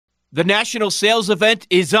The national sales event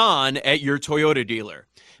is on at your Toyota dealer,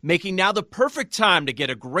 making now the perfect time to get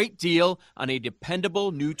a great deal on a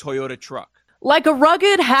dependable new Toyota truck. Like a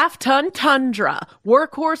rugged half-ton Tundra,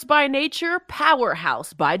 workhorse by nature,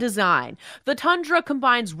 powerhouse by design. The Tundra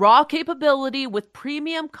combines raw capability with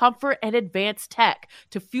premium comfort and advanced tech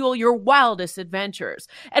to fuel your wildest adventures.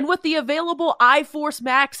 And with the available iForce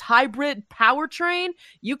Max hybrid powertrain,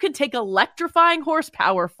 you can take electrifying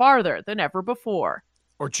horsepower farther than ever before.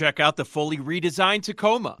 Or check out the fully redesigned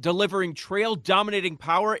Tacoma, delivering trail-dominating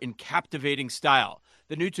power in captivating style.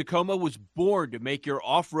 The new Tacoma was born to make your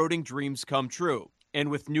off-roading dreams come true.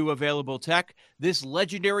 And with new available tech, this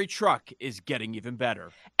legendary truck is getting even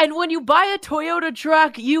better. And when you buy a Toyota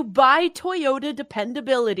truck, you buy Toyota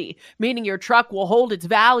dependability, meaning your truck will hold its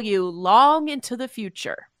value long into the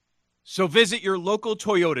future. So visit your local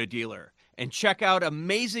Toyota dealer and check out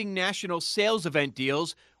amazing national sales event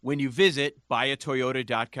deals when you visit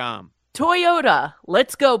buyatoyota.com. Toyota,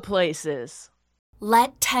 let's go places.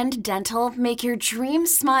 Let Tend Dental make your dream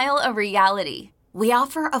smile a reality. We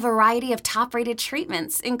offer a variety of top-rated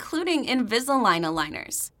treatments, including Invisalign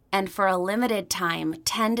aligners. And for a limited time,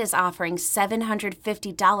 Tend is offering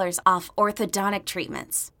 $750 off orthodontic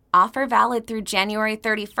treatments. Offer valid through January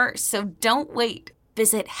 31st, so don't wait.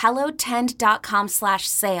 Visit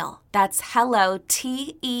hellotend.com/sale. That's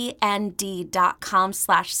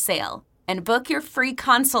hellotend.com/sale. And book your free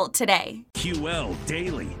consult today. QL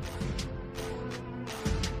Daily.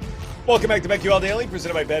 Welcome back to BetQL Daily,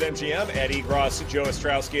 presented by BetMGM. Eddie Gross, Joe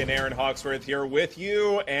Ostrowski, and Aaron Hawksworth here with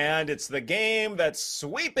you. And it's the game that's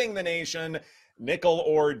sweeping the nation, nickel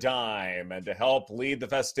or dime. And to help lead the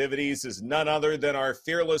festivities is none other than our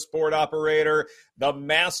fearless board operator, the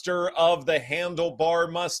master of the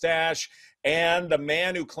handlebar mustache, and the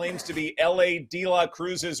man who claims to be L.A. De La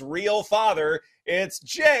Cruz's real father. It's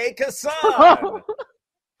Jay Kassan.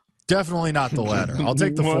 Definitely not the latter. I'll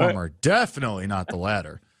take the former. Definitely not the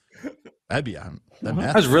latter. That'd be I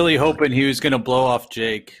was really hoping he was going to blow off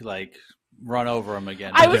Jake, like run over him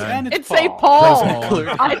again. I was it's say Paul.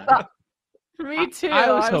 I thought, me too. I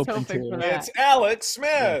was hoping for that. It's Alex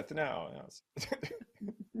Smith. No.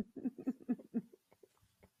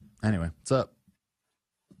 Anyway, what's up?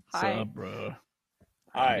 Hi. What's up, bro?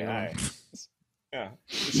 Hi. Yeah,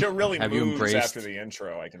 the show really Have you moves embraced- after the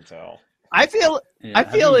intro. I can tell. I feel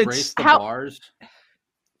Have you it's embraced the how bars.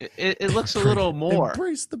 it looks a little more.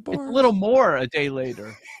 Embrace the bar. It's a little more a day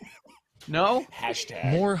later. No,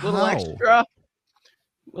 Hashtag. More little how? extra,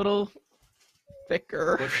 little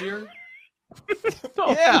thicker. Bushier?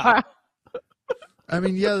 Yeah. I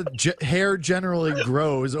mean, yeah, hair generally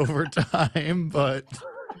grows over time, but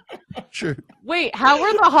sure. Wait, how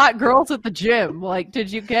were the hot girls at the gym? Like,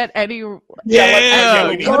 did you get any? Yeah,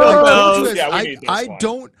 we need I this. Yeah, we need this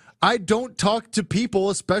one. I don't talk to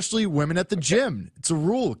people, especially women at the gym. It's a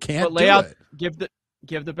rule. Can't But lay do out. it.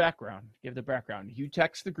 Give the background. Give the background. You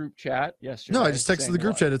text the group chat yesterday. No, I just texted the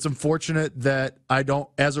group chat. It's unfortunate that I don't,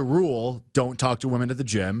 as a rule, don't talk to women at the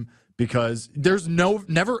gym because there's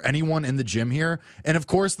never anyone in the gym here. And of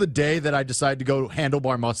course, the day that I decide to go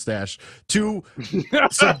handlebar mustache, two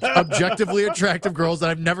objectively attractive girls that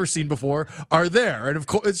I've never seen before are there. And of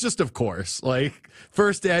course, it's just of course. Like,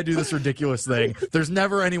 first day I do this ridiculous thing. There's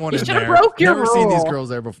never anyone in there. Broke your never seen these rule. girls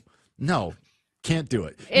there before. No, can't do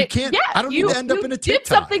it. You can't. Yeah, I don't need to end up in a did TikTok.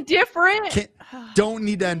 something different. Don't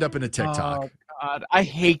need to end up in a TikTok. Oh God, I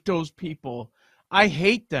hate those people. I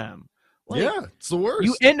hate them. Like, Yeah, it's the worst.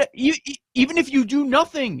 You even if you do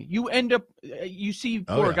nothing, you end up. You see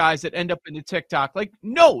poor guys that end up in the TikTok. Like,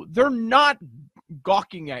 no, they're not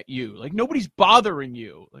gawking at you. Like, nobody's bothering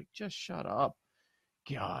you. Like, just shut up,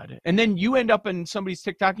 God. And then you end up in somebody's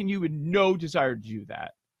TikTok, and you had no desire to do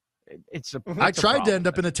that. I tried to end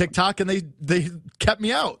up in a TikTok, and they kept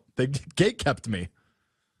me out. They gate kept me.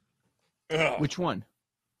 Which one?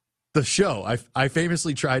 The show. I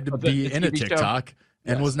famously tried to be in a TV show? TikTok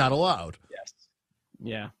and Yes. was not allowed. Yes.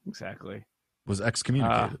 Yeah, exactly. Was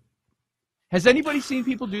excommunicated. Has anybody seen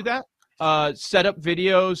people do that? Set up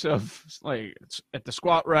videos of like at the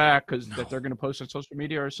squat rack that they're going to post on social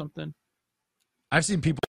media or something. I've seen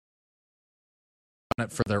people on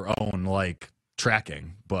it for their own like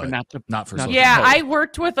tracking, but not for social. Yeah, I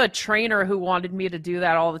worked with a trainer who wanted me to do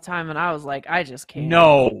that all the time, and I was like, I just can't.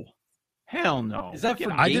 No, hell no. Is that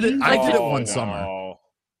for I did it. I did it one summer. No.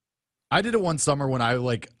 I did it one summer when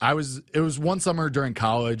it was one summer during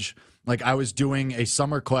college. Like, I was doing a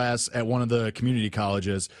summer class at one of the community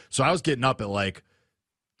colleges. So I was getting up at like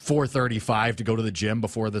 4:35 to go to the gym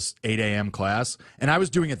before this 8 a.m. class. And I was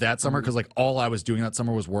doing it that summer because like all I was doing that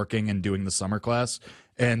summer was working and doing the summer class.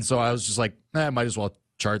 And so I was just like, I might as well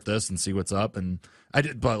chart this and see what's up. And I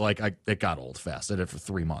did, but like it got old fast. I did it for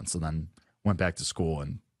 3 months and then went back to school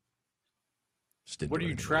and just didn't. What are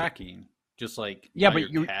you tracking? Just like but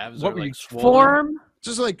your calves what are were you like swollen? Form.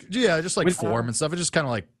 just like form and stuff. It just kind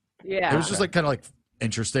of like Yeah. it was just like kind of like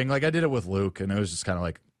interesting. Like I did it with Luke, and it was just kind of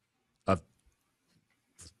like a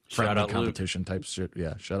Shout friendly out Luke. competition type shit.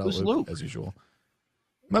 Yeah, shout out Who's Luke, Luke? as usual.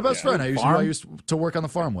 My best friend. I Farm? used to work on the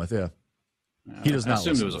farm with. Yeah, he does not. I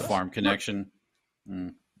assumed listen it was a to us. farm connection.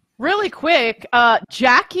 Really quick,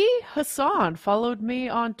 Jackie Hassan followed me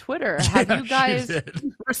on Twitter. Have Yeah, you she guys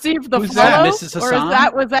did. received the Who's that, follow? Mrs. Or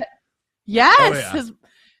Hassan? was that? Yes, Oh, yeah.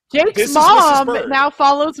 Jake's This is mom Mrs. Bird. now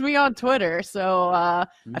follows me on Twitter. So I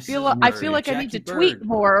feel Mrs. like I need to Jackie tweet Bird.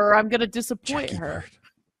 more, or I'm gonna disappoint Jackie her.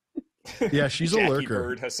 Bird. Yeah, she's a Jackie lurker.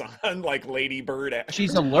 Bird Hassan, like Lady Bird.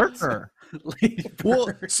 She's a lurker. Well,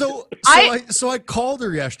 so I called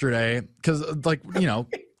her yesterday because, like, you know,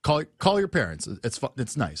 call your parents. It's fun.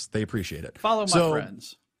 It's nice. They appreciate it. Follow my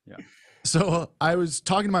friends. Yeah. So I was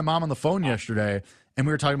talking to my mom on the phone yesterday, and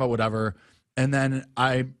we were talking about whatever, and then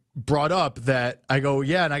I brought up that I go,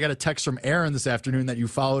 yeah, and I got a text from Erin this afternoon that you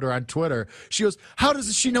followed her on Twitter. She goes, how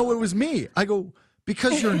does she know it was me? I go,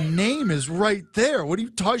 because your name is right there. What are you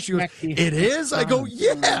talking? She goes, it is? I go,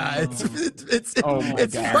 yeah, it's Oh my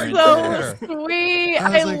it's God. right So there. sweet.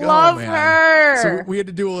 I I, was like, oh, love man. her. So we had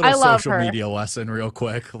to do a I little love social her. media lesson real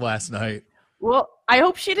quick last night. Well, I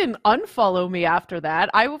hope she didn't unfollow me after that.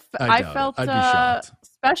 I doubt it. felt I'd be shocked.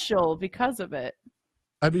 special because of it.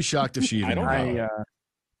 I'd be shocked if she even don't knew. know.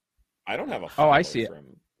 I don't have a Oh, I follow see it. from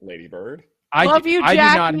Lady Bird. Love you, I do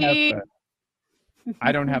not Jackie.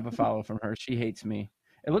 I don't have a follow from her. She hates me.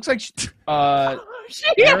 It looks like She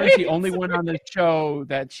Erin's the only one on the show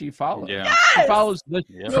that she follows. Yeah. She follows the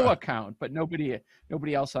Yep. show account, but nobody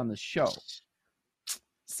else on the show.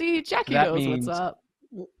 See, Jackie That knows means- what's up.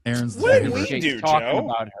 Aaron's the What did favorite. we Jake's do, talking Joe?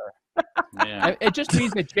 about her. Yeah. It just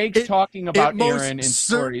means that Jake's talking about it most Erin in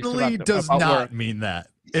stories. certainly about does about not work. mean that.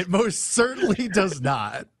 It most certainly does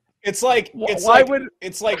not. It's like Why would-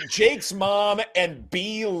 it's like Jake's mom and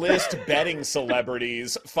B-list betting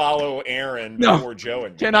celebrities follow Aaron No. before Joe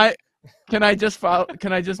and me. Can I just follow?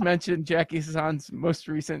 Can I just mention Jackie Hassan's most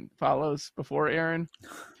recent follows before Aaron?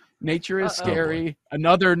 Nature is Uh-oh. scary.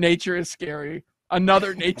 Another nature is scary.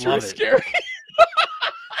 Another nature Love is it. scary.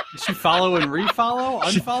 Does she follow and refollow?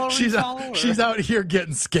 Unfollow, She's refollow? out, she's out here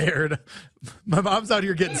getting scared. My mom's out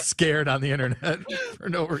here getting scared on the internet for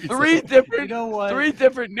no reason. Three different, You know what? three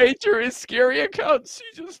different nature is scary accounts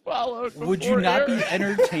she just followed. Would you before not be Aaron.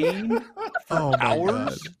 entertained Oh my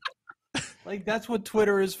hours? God. Like, that's what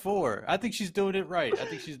Twitter is for. I think she's doing it right. I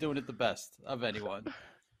think she's doing it the best of anyone.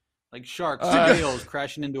 Like sharks, whales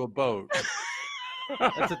crashing into a boat.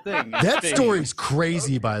 That's a thing. It's That fake. story's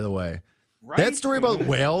crazy, by the way. Right? That story about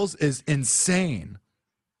whales is insane.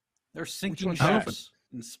 They're sinking one's that? ships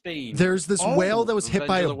in Spain. There's this whale that was hit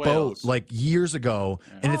by a Revenge of the boat Whales. like years ago,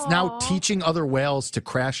 and it's now Aw. teaching other whales to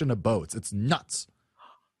crash into boats. It's nuts.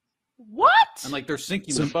 What? And like they're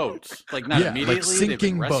sinking the boats. Like not Yeah, like immediately. They've been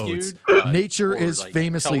sinking boats. rescued, Nature or, is like,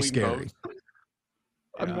 famously towing scary. boats.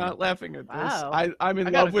 I'm Yeah. not laughing at this. Wow. I'm in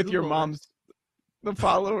I gotta love with your Google mom's the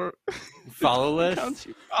follower Follow account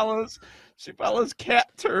list. she follows cat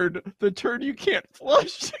turd, the turd you can't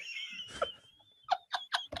flush.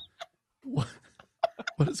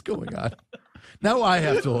 What is going on? Now I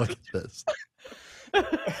have to look at this.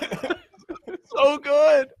 So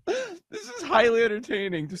good. This is highly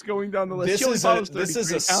entertaining. Just going down the list. This She only is follows a 33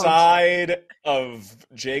 accounts. side of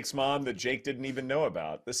Jake's mom that Jake didn't even know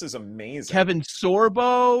about. This is amazing. Kevin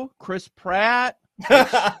Sorbo, Chris Pratt.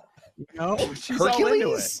 You know, she's all into it.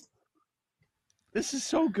 Hercules? This is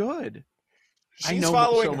so good. I She's know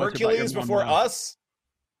following so much about your Hercules mom before now. us?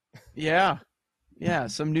 Yeah. Yeah.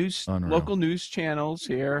 Some news, Unreal. local news channels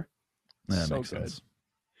here. That So makes good. sense.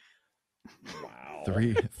 Wow.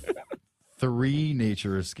 Three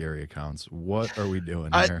nature is scary accounts. What are we doing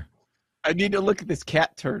I- here? I need to look at this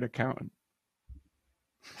cat turd account.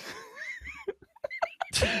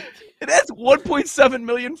 It has 1.7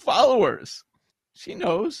 million followers. She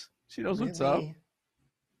knows. She knows what's up. Really?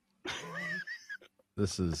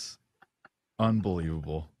 This is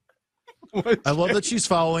unbelievable. What's I love that she's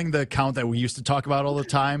following the account that we used to talk about all the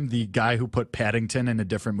time, the guy who put Paddington into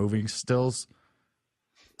different movie stills.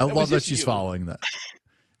 I was love that just she's you. following that.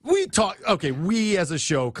 We as a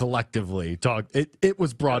show collectively talked. It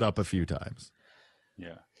was brought up a few times.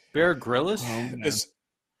 Yeah. Bear Grylls. This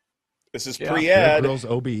is Yeah. Bear pre-ed. Grylls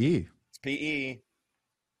OBE. It's PE.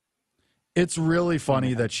 It's really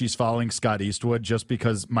funny that she's following Scott Eastwood just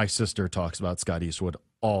because my sister talks about Scott Eastwood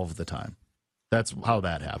all of the time. That's how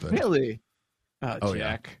that happened. Really? Oh, yeah.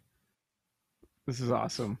 Jack. This is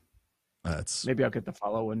awesome. That's Maybe I'll get the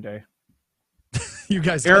follow one day. you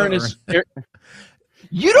guys. Aaron gotta is. earn it.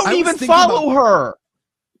 You don't I was even thinking follow her.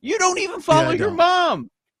 You don't even follow I your don't. mom.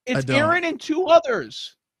 I It's don't. Aaron and 2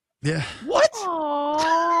 others. Yeah. What?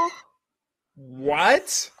 Aww,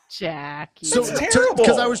 What? Jackie. So That's terrible.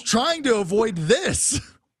 because I was trying to avoid this.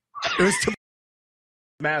 It was to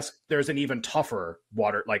Mask, there's an even tougher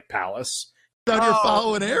water like palace. out here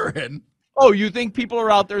following Aaron. Oh, you think people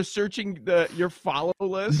are out there searching your follow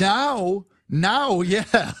list? Now,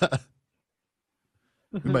 yeah.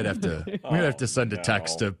 We might have to send a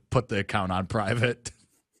text no. to put the account on private.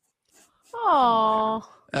 Aww.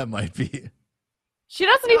 That might be. She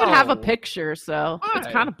doesn't even have a No. picture, so it's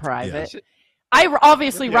Why? kind of private. Yeah. I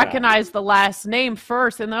obviously Yeah. recognized the last name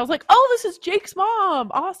first, and I was like, "Oh, this is Jake's mom.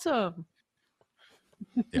 Awesome."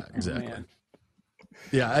 Yeah, exactly. Man.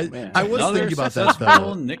 Yeah, Man. I was Another thinking about that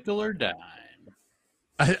successful though. nickel or dime.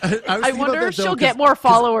 I was I thinking wonder about if that, though, she'll get 'cause- more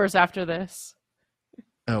followers after this.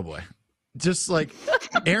 Oh boy. Just like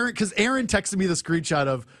Aaron, because Aaron texted me the screenshot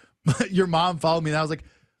of your mom followed me, and I was like,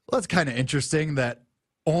 well, that's kind of interesting that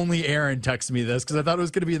only Aaron texted me this because I thought it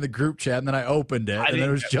was going to be in the group chat, and then I opened it, and then it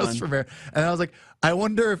didn't was get just one. from Aaron. And I was like, I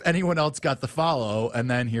wonder if anyone else got the follow, and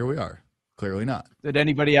then here we are. Clearly not. Did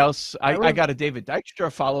anybody else? I would- got a David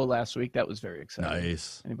Dykstra follow last week. That was very exciting.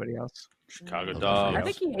 Nice. Anybody else? Chicago Okay. Dogs. I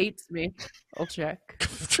think he hates me. I'll check.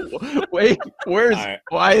 Wait, I-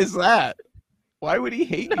 why is that? Why would he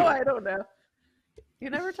hate No, you? I don't know. He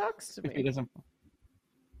never talks to If he me. doesn't.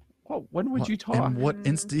 Well, when would What- you talk? In what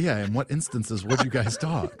in what instances would you guys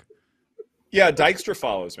talk? Yeah, Dykstra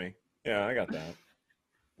follows me. Yeah, I got that.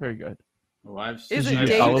 Very good. Oh, I've Is it I've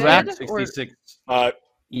David, 66 Uh,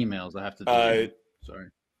 emails I have to do. Sorry.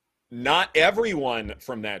 not everyone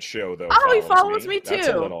from that show though. Oh, he follows me, That's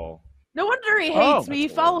a too. little. No wonder he Oh, hates me. He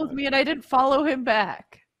that's a little follows bit. me, and I didn't follow him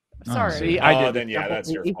back. Oh, Sorry. See, I Oh, did. then yeah, that's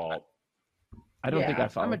your I fault. don't think Yeah, I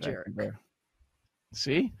followed I'm a back jerk. there.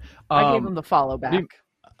 See, I gave him the follow do you- back.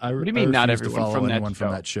 What do you mean not refuse to everyone follow from that anyone from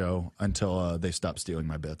show? that show until they stop stealing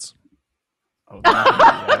my bits? Oh,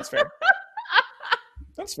 Yeah, that's fair.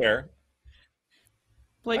 That's fair.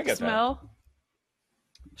 Blake get that. Smell.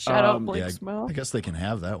 Shout out Blake Yeah, Smell. I guess they can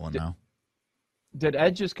have that one now. Did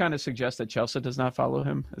Ed just kind of suggest that Chelsea does not follow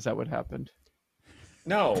him? Is that what happened?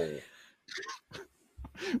 No.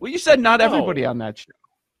 Well, you said not No. everybody on that show.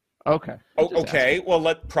 Okay. Oh, Just okay. Well,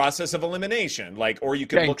 let process of elimination. Like, or you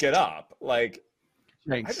can Thanks. look it up. Like,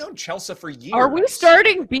 Thanks. I've known Chelsea for years. Are we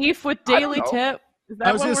starting beef with I don't Daily know. Tip? Is that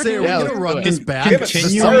I was what going to we're say, are doing? we Yeah, going to let's run do this it. back? Give it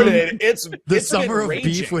started. It's The been summer of beef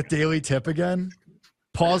raging. with Daily Tip again.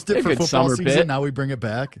 Paused it A for good football summer season. bit. Now we bring it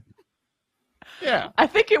back. Yeah. I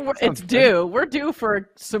think it's Sounds due. We're due for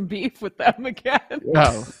some beef with them again.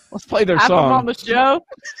 No. Let's play their Have them on song. the show.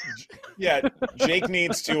 Yeah, Jake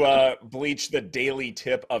needs to bleach the daily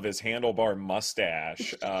tip of his handlebar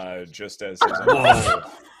mustache, just as his Whoa.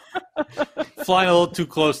 Flying a little too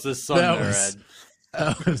close to the sun That there, was- Ed.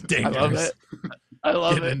 That was I dangerous. love it. I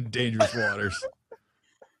love Getting it. in dangerous waters.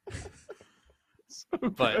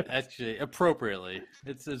 But actually, appropriately,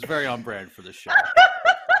 it's very on brand for the show.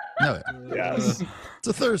 No, Yes. it's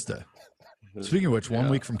a Thursday. Speaking of which, 1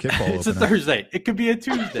 week from kickball It's a opening. Thursday. It could be a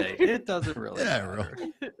Tuesday. It doesn't really Yeah, matter.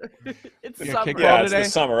 It's Yeah, summer. kick Yeah, Ball it's today? the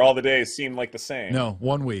summer. All the days seem like the same. No,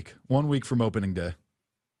 1 week. 1 week from opening day.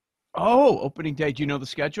 Oh, opening day. Do you know the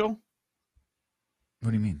schedule?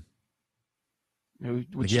 What do you mean?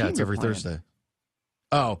 Which Yeah, team it's you're every playing? Thursday.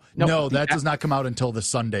 Oh, No, no, the that does not come out until the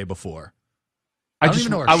Sunday before. I don't just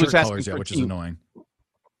even know our I shirt was asking colors yet, for which is team. annoying. I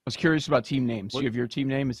was curious about team names. Do What- you have your team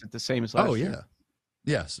name? Is it the same as last Oh, year? yeah.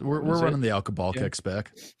 Yes, we're Is it? running the alcohol Yeah. kicks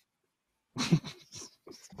back.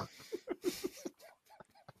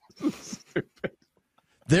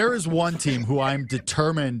 There is one team who I'm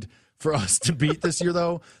determined for us to beat this year,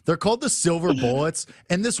 though. They're called the Silver Bullets,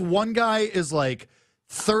 and this one guy is like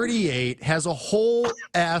 38, has a whole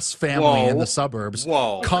ass family in Whoa. the suburbs.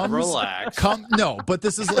 Whoa, Comes, relax. No, but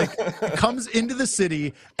this is like comes into the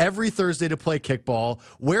city every Thursday to play kickball.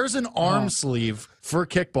 Wears an arm sleeve for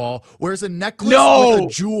kickball. Wears a necklace with a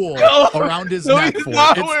jewel around his neck for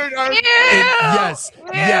it. It's-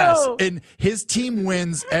 yes. And his team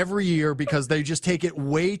wins every year because they just take it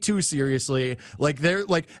way too seriously. Like they're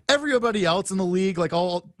like everybody else in the league, like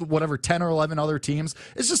all whatever 10 or 11 other teams,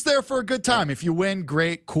 it's just there for a good time. If you win,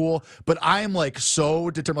 great, cool. But I am like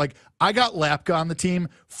so determined. Like I got Lapka on the team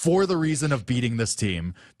for the reason of beating this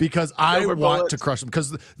team because I Silver want Bullets. to crush them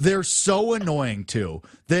because they're so annoying too.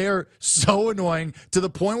 They're so annoying to the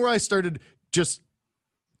point where I started just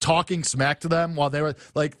talking smack to them while they were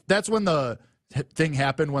like, that's when the thing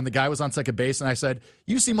happened when the guy was on second base, and I said,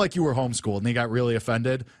 "You seem like you were homeschooled," and he got really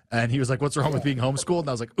offended, and he was like, "What's wrong with being homeschooled?" And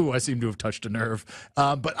I was like, "Ooh, I seem to have touched a nerve."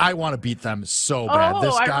 But I want to beat them so bad.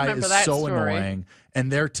 This guy is so annoying,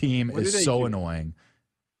 and their team is so annoying.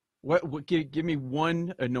 What give me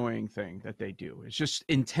one annoying thing that they do? It's just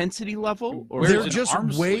intensity level, or they're just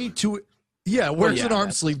way too. Yeah, where's an arm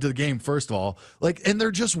sleeve to the game, first of all? Like, and they're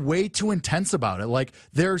just way too intense about it. Like,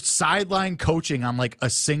 they're sideline coaching on like a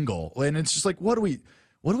single. And it's just like, what are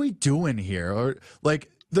we doing here? Or like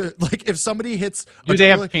if somebody hits, do they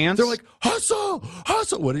have chance? They're like, hustle.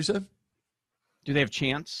 What do you say? Do they have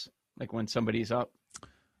chance? Like when somebody's up?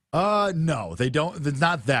 No, they don't. It's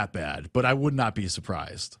not that bad, but I would not be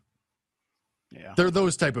surprised. Yeah. They're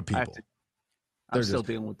those type of people. I'm still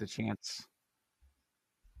dealing with the chance.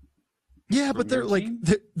 Yeah, but they're like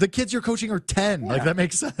the kids you're coaching are 10. Yeah. Like that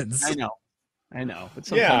makes sense. I know. But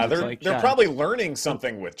yeah, they're probably learning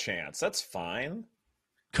something with chance. That's fine.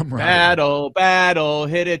 Battle,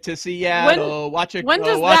 hit it to Seattle. Watch it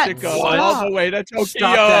go all the way to Tokyo.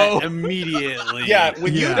 Stop that immediately. Yeah,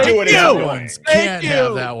 when you do it, can't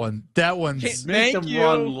have that one. That one's make them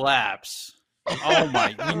run laps. Oh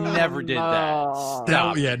my! We never did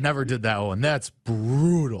that. Never did that one. That's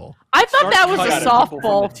brutal. I thought that was a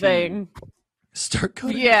softball thing. Start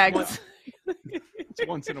cutting. Yeah. It's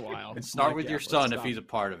once in a while. And start with your son if he's a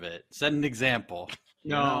part of it. Set an example.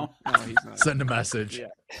 No, he's not. Send a message. Yeah.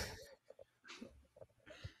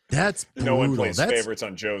 That's brutal. No one plays favorites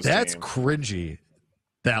on Joe's team. That's cringy.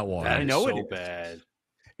 That one. I know so it bad.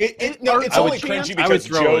 It's only cringy because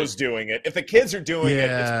Joe's doing it. If the kids are doing it,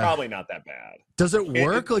 it's probably not that bad. Does it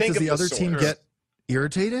work? Does the other team get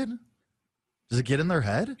irritated? Does it get in their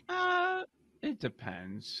head? It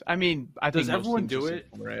depends. I mean, does everyone do it?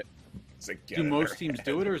 Do most teams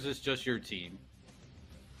do it, or is this just your team?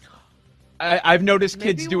 I've noticed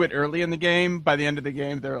kids do it early in the game. By the end of the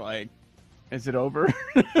game, they're like, "Is it over?"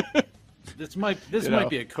 This might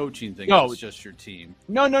be a coaching thing. No, it's just your team.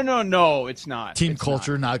 No, it's not. Team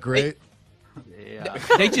culture not great.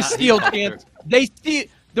 They just steal chance. They steal.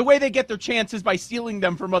 The way they get their chances by stealing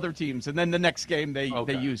them from other teams, and then the next game they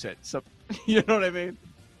use it. So, you know what I mean?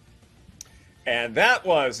 And that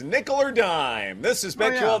was Nickel or Dime. This is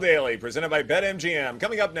BetQL Daily, presented by BetMGM.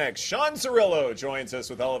 Coming up next, Sean Cirillo joins us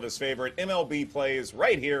with all of his favorite MLB plays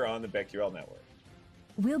right here on the BetQL Network.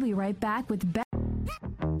 We'll be right back with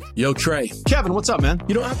Yo, Trey. Kevin, what's up, man?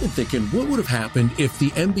 You know, I've been thinking, what would have happened if the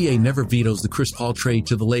NBA never vetoes the Chris Paul trade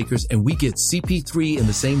to the Lakers and we get CP3 in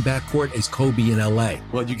the same backcourt as Kobe in LA?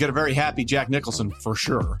 Well, you get a very happy Jack Nicholson, for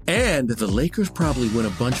sure. And the Lakers probably win a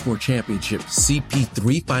bunch more championships.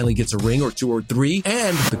 CP3 finally gets a ring or 2 or 3,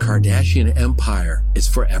 and the Kardashian empire is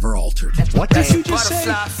forever altered. What did you just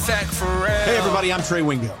say? Hey, everybody, I'm Trey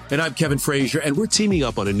Wingo. And I'm Kevin Frazier, and we're teaming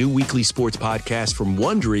up on a new weekly sports podcast from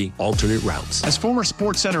Wondery, Alternate Routes. As former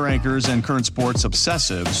Sports Center anchors and current sports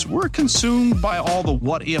obsessives, we're consumed by all the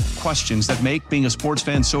what-if questions that make being a sports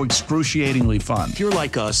fan so excruciatingly fun. If you're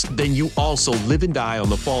like us, then you also live and die on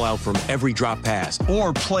the fallout from every drop pass.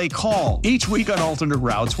 Or play call. Each week on Alternate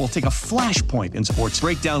Routes, we'll take a flashpoint in sports,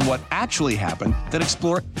 break down what actually happened, then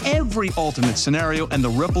explore every alternate scenario and the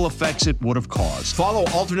ripple effects it would have caused. Follow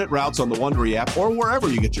Alternate Routes on the Wondery app or wherever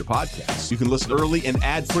you get your podcasts. You can listen early and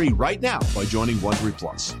ad-free right now by joining Wondery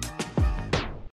Plus.